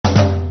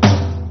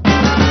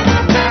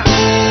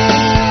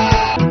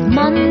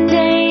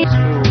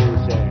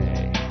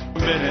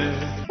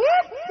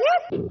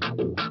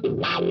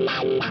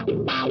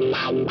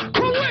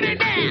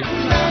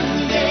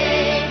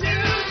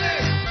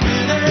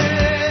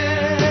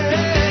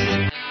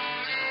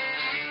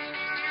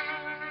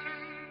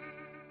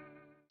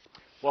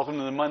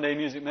Welcome to the Monday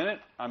Music Minute.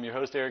 I'm your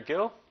host, Eric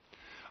Gill.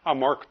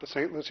 I'm Mark with the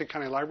St. Lucie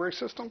County Library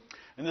System.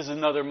 And this is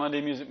another Monday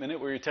Music Minute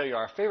where we tell you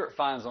our favorite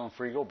finds on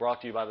Freegal,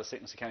 brought to you by the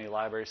St. Lucie County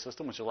Library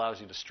System, which allows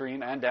you to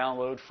stream and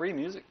download free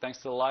music thanks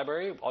to the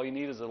library. All you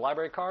need is a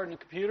library card and a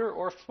computer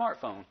or a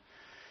smartphone.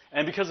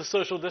 And because of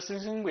social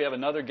distancing, we have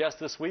another guest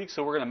this week,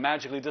 so we're going to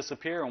magically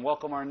disappear and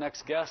welcome our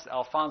next guest,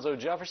 Alfonso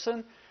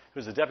Jefferson,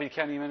 who's the Deputy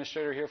County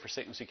Administrator here for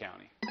St. Lucie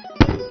County.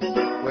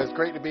 Well, it's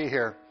great to be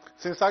here.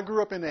 Since I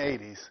grew up in the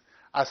 80s,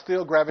 I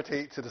still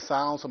gravitate to the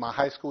sounds of my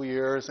high school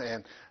years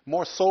and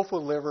more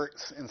soulful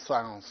lyrics and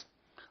sounds.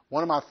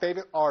 One of my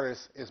favorite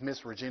artists is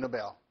Miss Regina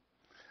Belle.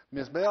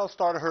 Miss Belle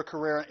started her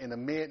career in the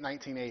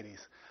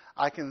mid-1980s.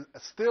 I can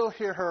still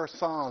hear her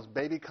songs,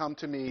 Baby Come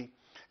to Me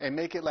and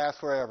Make It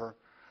Last Forever,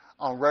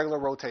 on regular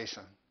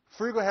rotation.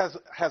 Freegal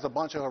has a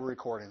bunch of her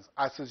recordings.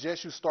 I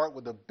suggest you start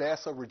with the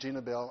best of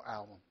Regina Belle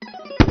album.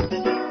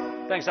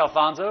 Thanks,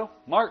 Alfonso.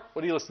 Mark,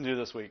 what do you listen to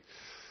this week?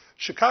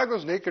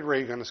 Chicago's Naked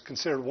Raygun is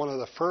considered one of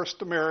the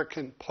first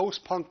American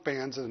post-punk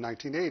bands in the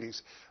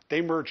 1980s.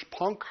 They merged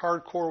punk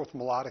hardcore with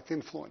melodic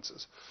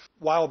influences.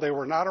 While they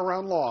were not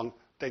around long,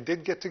 they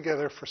did get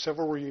together for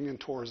several reunion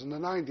tours in the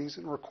 90s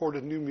and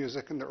recorded new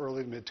music in the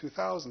early to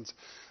mid-2000s.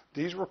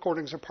 These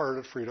recordings are part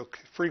of the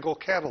Freegal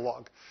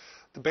catalog.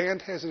 The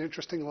band has an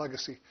interesting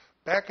legacy.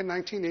 Back in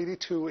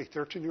 1982, a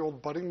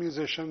 13-year-old budding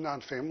musician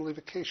on family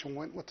vacation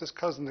went with his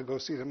cousin to go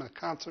see them at a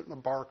concert in a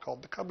bar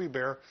called the Cubby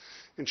Bear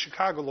in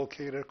Chicago,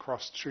 located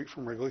across the street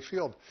from Wrigley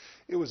Field.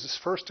 It was his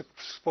first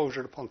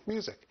exposure to punk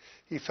music.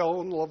 He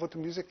fell in love with the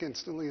music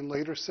instantly and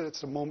later said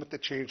it's the moment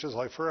that changed his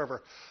life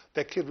forever.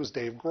 That kid was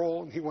Dave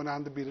Grohl, and he went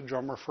on to be the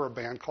drummer for a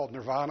band called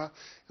Nirvana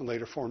and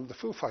later formed the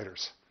Foo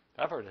Fighters.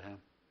 I've heard of him.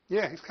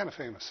 Yeah, he's kind of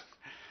famous.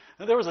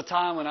 Now, there was a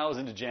time when I was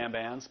into jam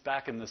bands.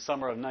 Back in the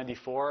summer of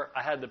 '94,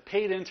 I had the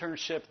paid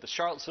internship at the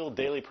Charlottesville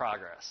Daily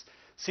Progress.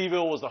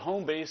 Seville was the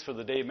home base for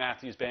the Dave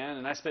Matthews Band,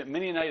 and I spent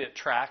many a night at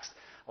Trax,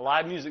 a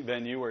live music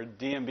venue where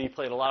DMB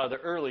played a lot of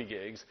their early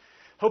gigs,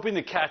 hoping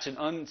to catch an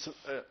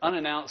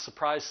unannounced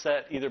surprise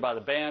set either by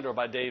the band or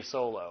by Dave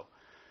solo.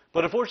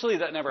 But unfortunately,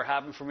 that never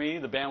happened for me.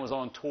 The band was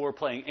on tour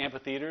playing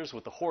amphitheaters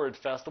with the Horrid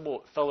Festival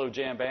with fellow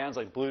jam bands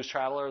like Blues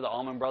Traveler, the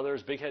Allman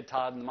Brothers, Big Head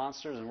Todd and the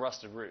Monsters, and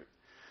Rusted Root.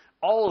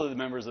 All of the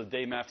members of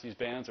Dave Matthews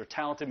Bands are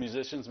talented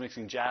musicians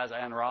mixing jazz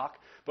and rock.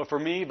 But for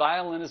me,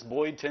 violinist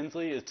Boyd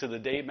Tinsley is to the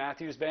Dave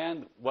Matthews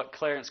Band what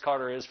Clarence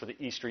Carter is for the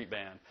E Street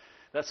Band.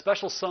 That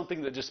special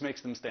something that just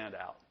makes them stand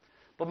out.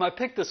 But my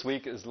pick this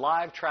week is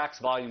Live Tracks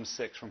Volume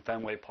 6 from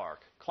Fenway Park.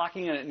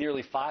 Clocking in at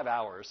nearly 5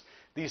 hours,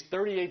 these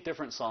 38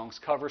 different songs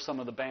cover some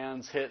of the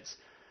band's hits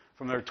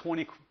from their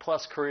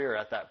 20-plus career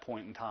at that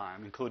point in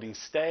time, including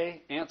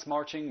Stay, Ants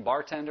Marching,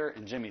 Bartender,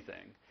 and Jimmy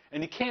Thing.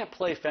 And you can't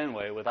play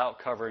Fenway without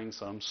covering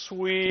some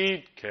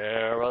Sweet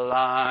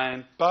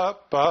Caroline. Ba,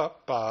 ba,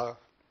 ba.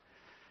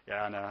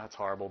 Yeah, I know, that's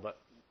horrible, but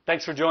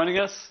thanks for joining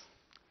us.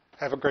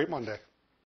 Have a great Monday.